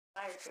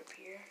fire trip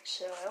here.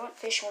 So I went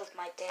fishing with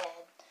my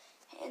dad,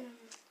 and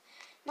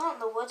not in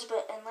the woods,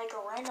 but in like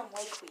a random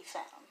lake we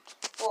found.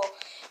 Well,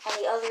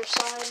 on the other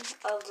side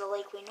of the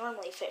lake we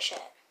normally fish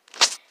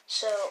at.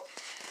 So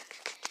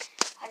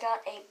I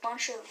got a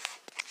bunch of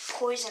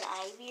poison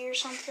ivy or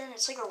something.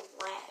 It's like a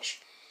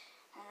rash.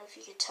 I don't know if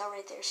you can tell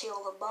right there. See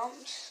all the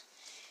bumps?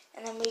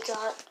 And then we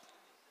got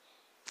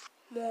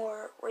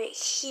more right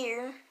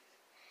here.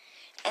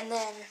 And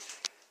then,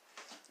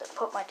 to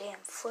put my damn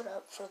foot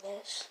up for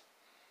this,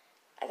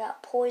 I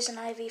got poison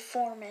ivy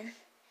forming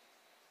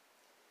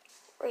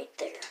right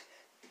there.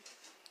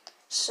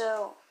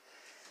 So,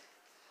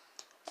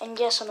 and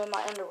yes, I'm in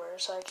my underwear,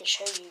 so I can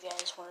show you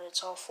guys when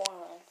it's all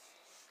forming.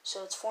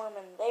 So it's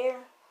forming there,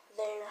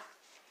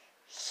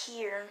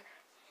 here,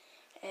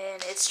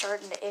 and it's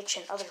starting to itch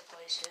in other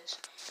places.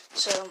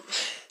 So,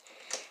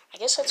 I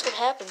guess that's what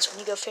happens when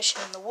you go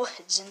fishing in the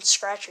woods and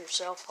scratch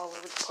yourself all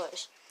over the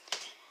place.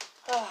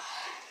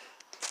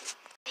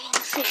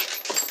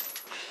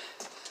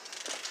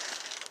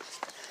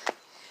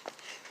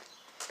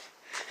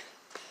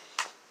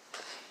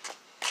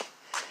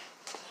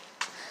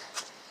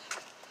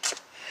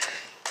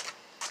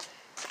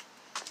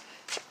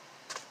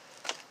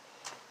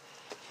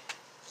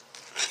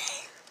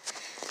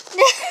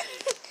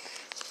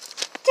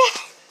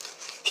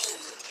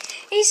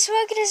 He's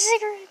smoking a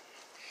cigarette.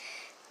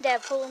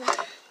 Dad, pull him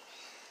out.